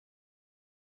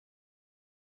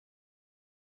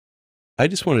I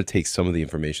just want to take some of the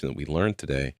information that we learned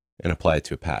today and apply it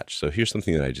to a patch. So here's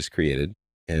something that I just created,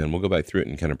 and we'll go back through it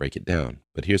and kind of break it down.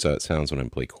 But here's how it sounds when I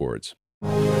play chords.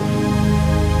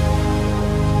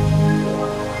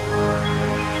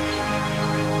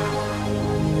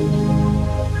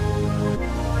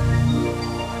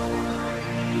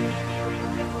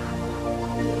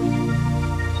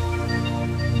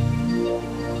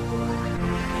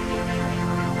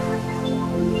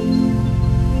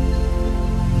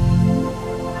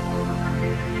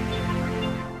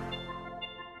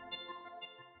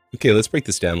 Okay, let's break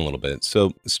this down a little bit.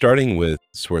 So starting with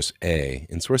source A,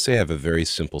 in source A I have a very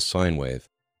simple sine wave,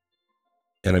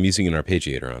 and I'm using an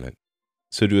arpeggiator on it.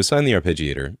 So to assign the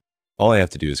arpeggiator, all I have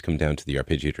to do is come down to the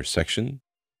arpeggiator section,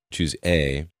 choose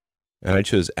A, and I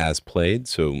chose as played,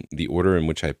 so the order in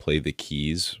which I play the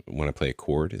keys when I play a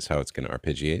chord is how it's going to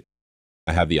arpeggiate.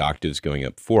 I have the octaves going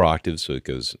up 4 octaves, so it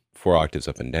goes 4 octaves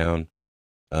up and down.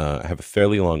 I have a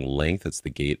fairly long length, that's the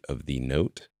gate of the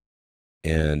note.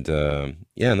 And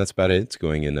yeah, and that's about it. It's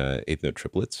going in 8th note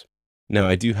triplets. Now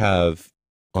I do have,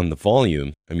 on the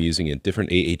volume, I'm using a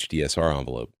different AHDSR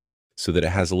envelope so that it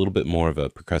has a little bit more of a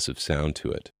percussive sound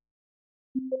to it.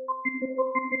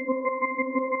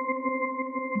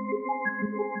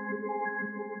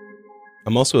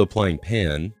 I'm also applying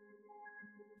pan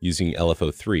using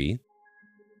LFO3.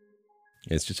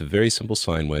 It's just a very simple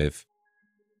sine wave.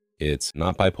 It's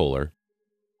not bipolar.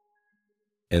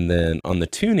 And then on the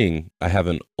tuning, I have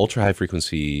an ultra high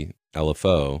frequency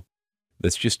LFO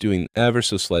that's just doing ever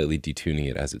so slightly detuning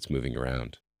it as it's moving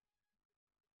around.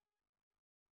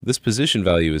 This position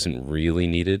value isn't really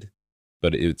needed,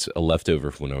 but it's a leftover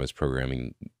from when I was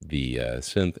programming the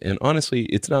synth. And honestly,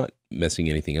 it's not messing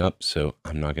anything up, so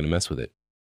I'm not going to mess with it.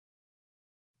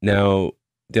 Now,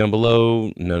 down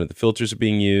below, none of the filters are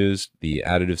being used. The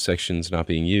additive section's not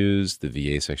being used. The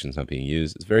VA section's not being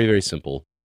used. It's very, very simple.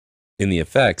 In the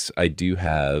effects, I do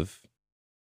have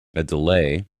a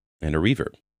delay and a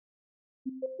reverb.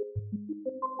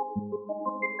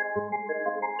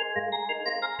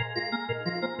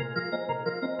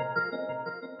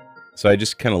 So I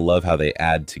just kind of love how they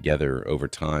add together over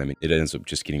time. It ends up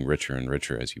just getting richer and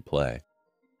richer as you play.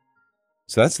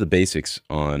 So that's the basics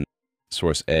on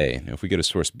source A. Now if we go to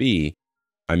source B,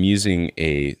 I'm using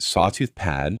a sawtooth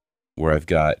pad where I've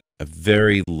got a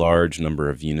very large number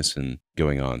of unison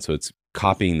going on. So it's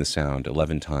copying the sound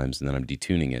 11 times and then I'm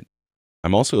detuning it.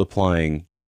 I'm also applying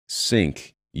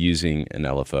sync using an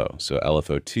LFO. So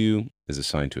LFO2 is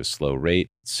assigned to a slow rate,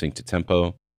 sync to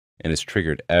tempo, and it's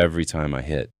triggered every time I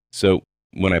hit. So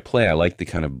when I play, I like the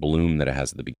kind of bloom that it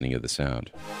has at the beginning of the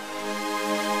sound.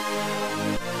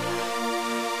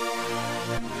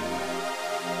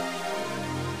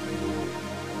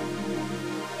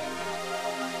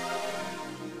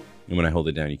 And when I hold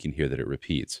it down, you can hear that it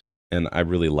repeats. And I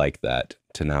really like that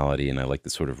tonality, and I like the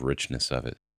sort of richness of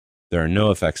it. There are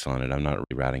no effects on it. I'm not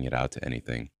really routing it out to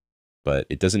anything. But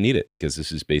it doesn't need it, because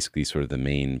this is basically sort of the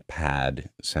main pad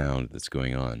sound that's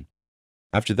going on.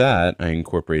 After that, I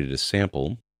incorporated a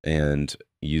sample and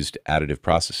used additive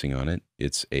processing on it.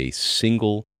 It's a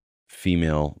single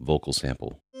female vocal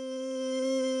sample.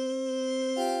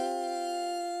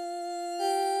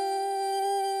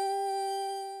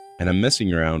 And I'm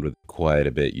messing around with quite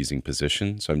a bit using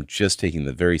position. So I'm just taking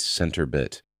the very center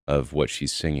bit of what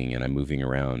she's singing and I'm moving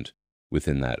around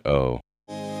within that O.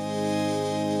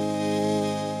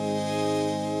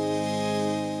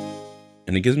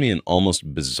 And it gives me an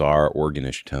almost bizarre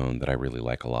organish tone that I really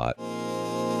like a lot.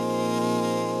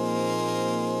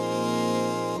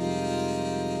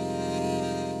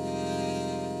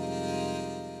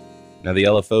 Now the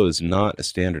LFO is not a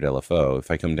standard LFO.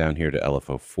 If I come down here to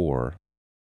LFO 4,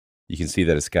 you can see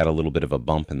that it's got a little bit of a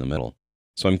bump in the middle.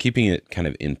 So I'm keeping it kind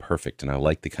of imperfect, and I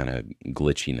like the kind of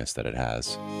glitchiness that it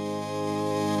has.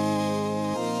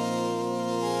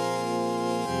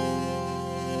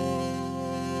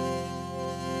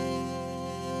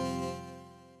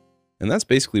 And that's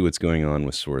basically what's going on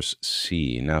with source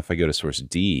C. Now if I go to source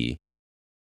D,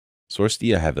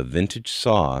 I have a vintage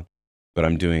saw, but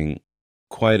I'm doing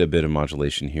quite a bit of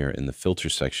modulation here in the filter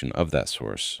section of that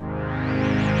source.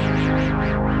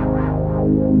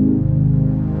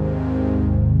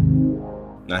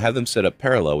 Now I have them set up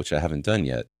parallel, which I haven't done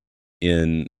yet.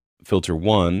 In filter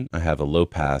 1, I have a low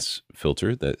pass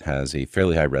filter that has a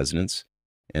fairly high resonance,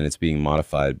 and it's being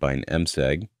modified by an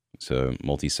MSEG, so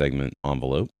multi-segment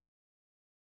envelope.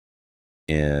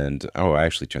 And, oh, I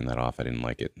actually turned that off. I didn't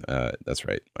like it. That's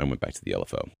right. I went back to the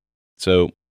LFO. So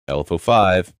LFO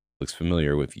 5 looks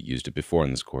familiar if you used it before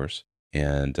in this course.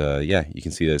 And yeah, you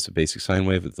can see that it's a basic sine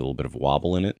wave with a little bit of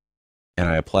wobble in it. And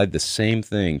I applied the same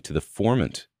thing to the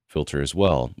formant filter as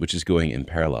well, which is going in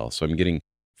parallel. So I'm getting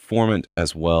formant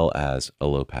as well as a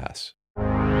low pass.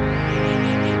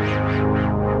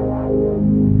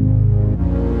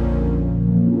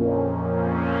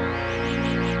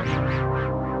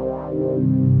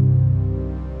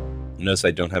 Notice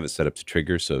I don't have it set up to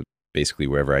trigger, so basically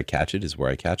wherever I catch it is where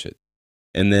I catch it.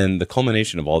 And then the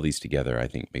culmination of all these together, I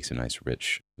think, makes a nice,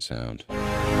 rich sound.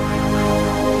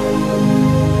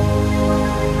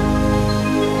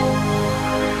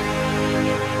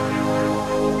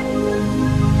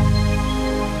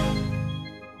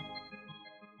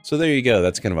 So there you go.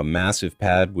 That's kind of a massive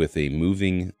pad with a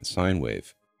moving sine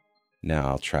wave. Now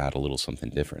I'll try out a little something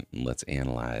different, and let's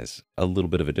analyze a little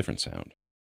bit of a different sound.